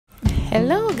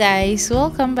Hello guys,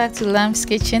 welcome back to Lamb's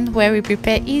Kitchen, where we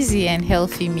prepare easy and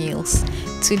healthy meals.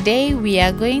 Today we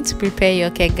are going to prepare your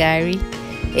Gari,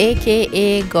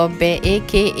 aka Gobe,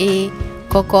 aka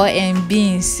cocoa and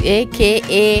beans,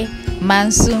 aka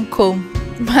mansunkom.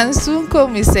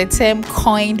 Mansunkom is a term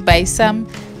coined by some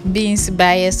beans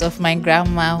buyers of my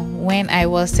grandma when I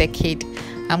was a kid.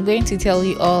 I'm going to tell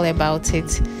you all about it.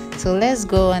 So let's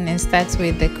go on and start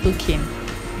with the cooking.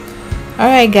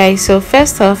 Alright guys, so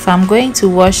first off I'm going to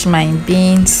wash my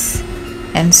beans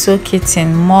and soak it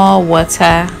in more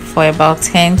water for about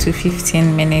 10 to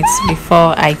 15 minutes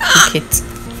before I cook it.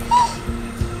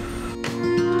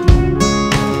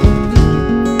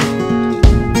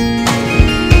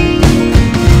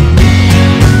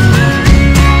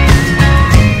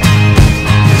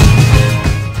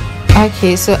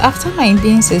 Okay, so after my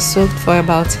beans is soaked for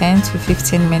about 10 to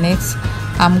 15 minutes,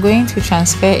 I'm going to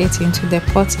transfer it into the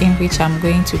pot in which I'm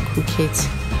going to cook it.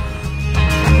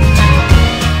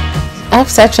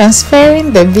 After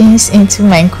transferring the beans into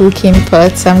my cooking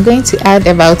pot, I'm going to add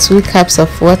about 2 cups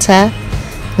of water.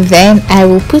 Then I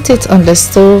will put it on the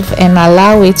stove and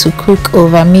allow it to cook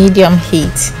over medium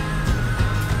heat.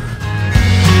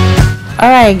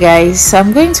 Alright guys, so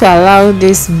I'm going to allow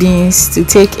these beans to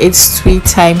take its sweet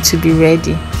time to be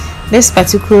ready. This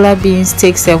particular beans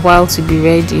takes a while to be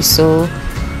ready, so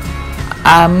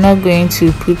I'm not going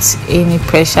to put any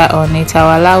pressure on it.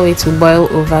 I'll allow it to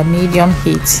boil over medium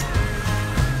heat.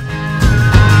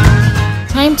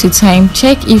 Time to time,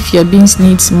 check if your beans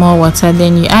needs more water,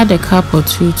 then you add a cup or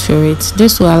 2 to it.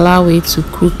 This will allow it to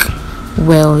cook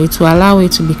well. It will allow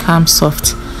it to become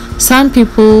soft. Some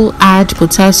people add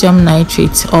potassium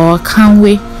nitrate or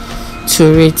kanwe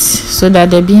to it so that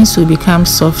the beans will become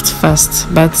soft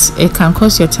fast, but it can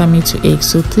cause your tummy to ache,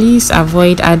 so please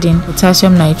avoid adding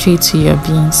potassium nitrate to your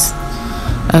beans.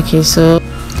 Okay, so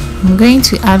I'm going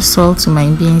to add salt to my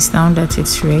beans now that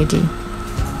it's ready.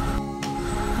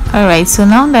 Alright, so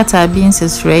now that our beans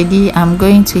is ready, I'm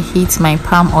going to heat my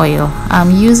palm oil.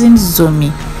 I'm using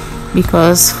Zomi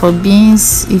because for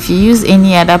beans, if you use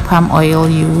any other palm oil,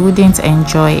 you wouldn't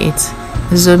enjoy it.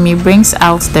 Zomi brings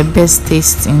out the best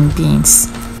taste in beans.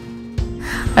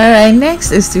 Alright,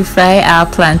 next is to fry our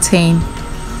plantain.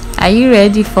 Are you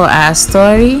ready for our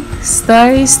story?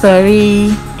 Story.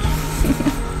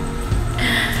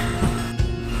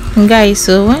 Guys,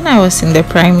 so when I was in the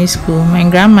primary school, my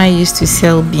grandma used to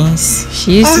sell beans.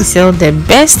 She used to sell the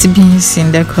best beans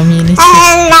in the community.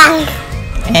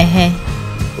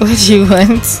 What do you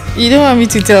want? You don't want me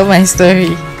to tell my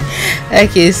story?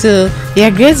 Okay, so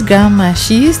your great grandma,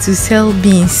 she used to sell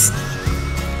beans.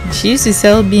 She used to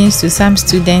sell beans to some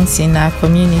students in our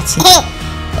community,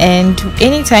 and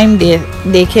anytime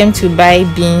they came to buy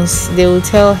beans, they would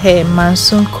tell her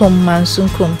mansunkom,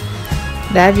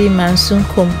 Davi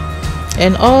mansunkom,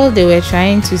 and all they were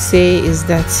trying to say is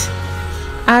that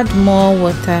add more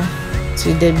water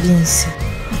to the beans,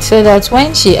 so that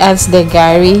when she adds the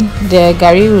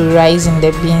Gari will rise in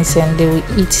the beans and they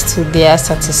will eat to their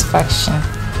satisfaction.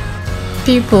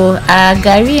 People, our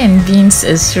Gari and beans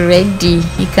is ready.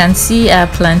 You can see our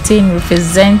plantain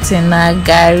representing our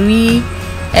Gari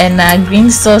and our green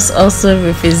sauce also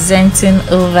representing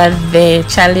over there.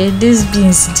 Charlie, these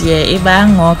beans dear,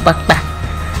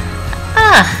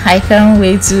 I can't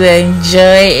wait to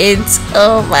enjoy it.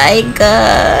 Oh my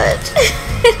god.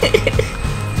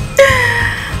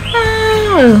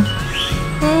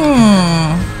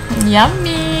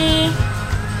 Yummy.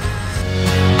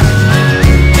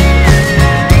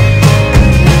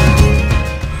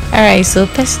 Alright, so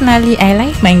personally I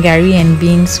like my Gari and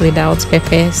beans without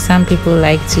pepper. Some people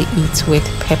like to eat with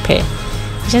pepper.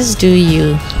 Just do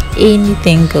you.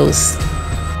 Anything goes.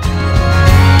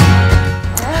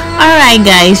 Alright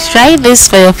guys, try this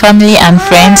for your family and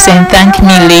friends and thank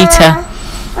me later.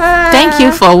 Thank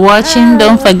you for watching.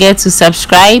 Don't forget to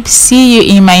subscribe. See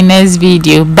you in my next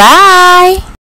video. Bye.